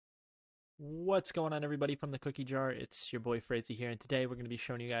What's going on, everybody, from the cookie jar? It's your boy Frazy here, and today we're going to be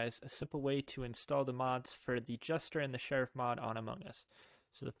showing you guys a simple way to install the mods for the Jester and the Sheriff mod on Among Us.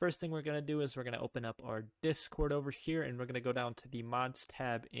 So the first thing we're going to do is we're going to open up our Discord over here, and we're going to go down to the mods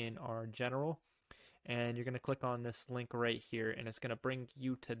tab in our general, and you're going to click on this link right here, and it's going to bring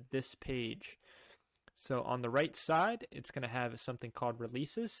you to this page. So on the right side, it's going to have something called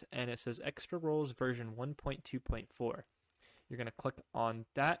releases, and it says extra roles version 1.2.4. You're going to click on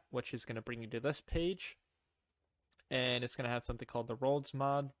that, which is going to bring you to this page. And it's going to have something called the Roles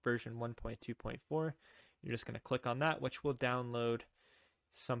mod version 1.2.4. You're just going to click on that, which will download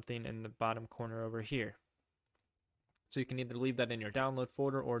something in the bottom corner over here. So you can either leave that in your download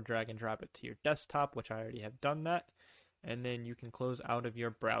folder or drag and drop it to your desktop, which I already have done that. And then you can close out of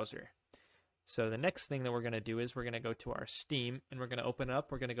your browser. So the next thing that we're going to do is we're going to go to our Steam and we're going to open it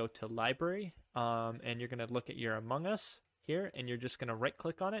up. We're going to go to Library, and you're going to look at your Among Us here, and you're just going to right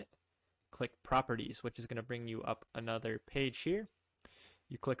click on it, click Properties, which is going to bring you up another page here.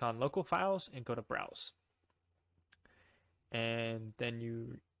 You click on Local Files and go to Browse. And then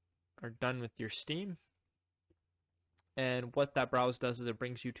you are done with your Steam. And what that browse does is it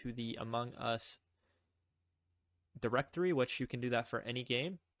brings you to the Among Us directory, which you can do that for any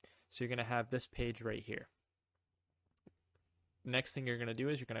game. So you're going to have this page right here. The next thing you're going to do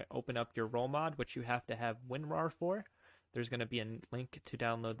is you're going to open up your role mod, which you have to have WinRAR for. There's going to be a link to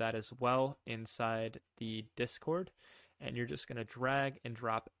download that as well inside the Discord. And you're just going to drag and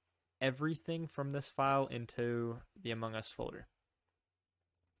drop everything from this file into the Among Us folder.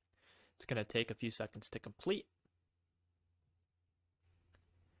 It's going to take a few seconds to complete.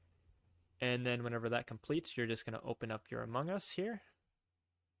 And then whenever that completes, you're just going to open up your Among Us here.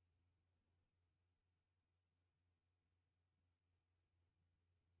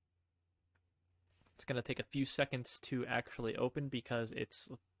 It's going to take a few seconds to actually open because it's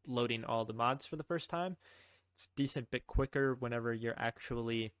loading all the mods for the first time. It's a decent bit quicker whenever you're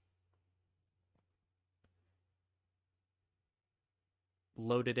actually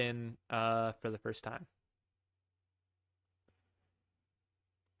loaded in for the first time.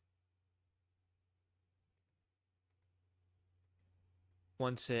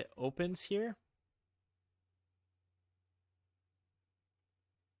 Once it opens here,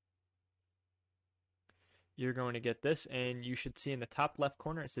 you're going to get this, and you should see in the top left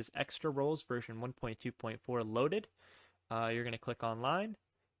corner it says Extra Roles version 1.2.4 loaded. You're going to click Online.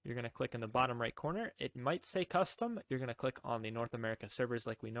 You're going to click in the bottom right corner. It might say Custom. You're going to click on the North America servers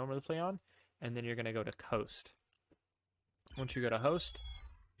like we normally play on, and then you're going to go to Host. Once you go to Host,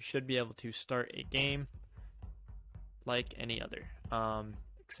 you should be able to start a game like any other,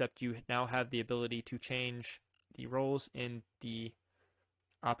 except you now have the ability to change the roles in the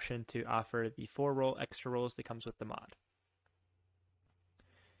option to offer the 4 extra roles that comes with the mod.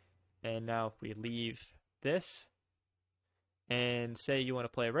 And now if we leave this and say you want to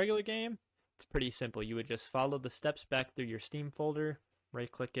play a regular game, it's pretty simple. You would just follow the steps back through your Steam folder,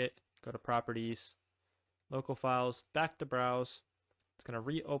 right click it, go to Properties, Local Files, back to Browse. It's going to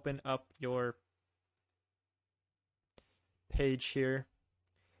reopen up your page here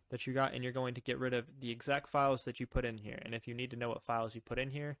that you got, and you're going to get rid of the exact files that you put in here. And if you need to know what files you put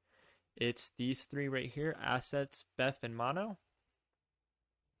in here, it's these 3 right here: assets, bef, and mono.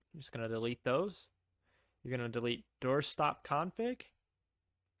 I'm just going to delete those. You're going to delete doorstop config.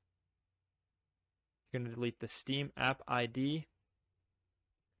 You're going to delete the Steam app ID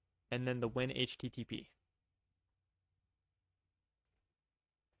and then the win HTTP.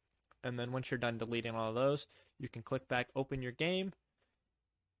 And then once you're done deleting all of those, you can click back, open your game.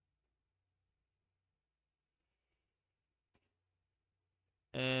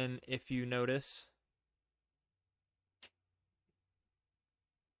 And if you notice,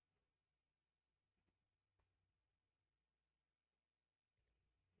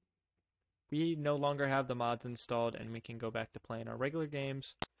 we no longer have the mods installed, and we can go back to playing our regular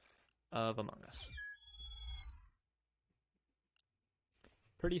games of Among Us.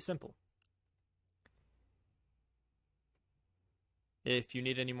 Pretty simple. If you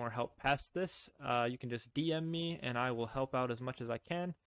need any more help past this, you can just DM me and I will help out as much as I can.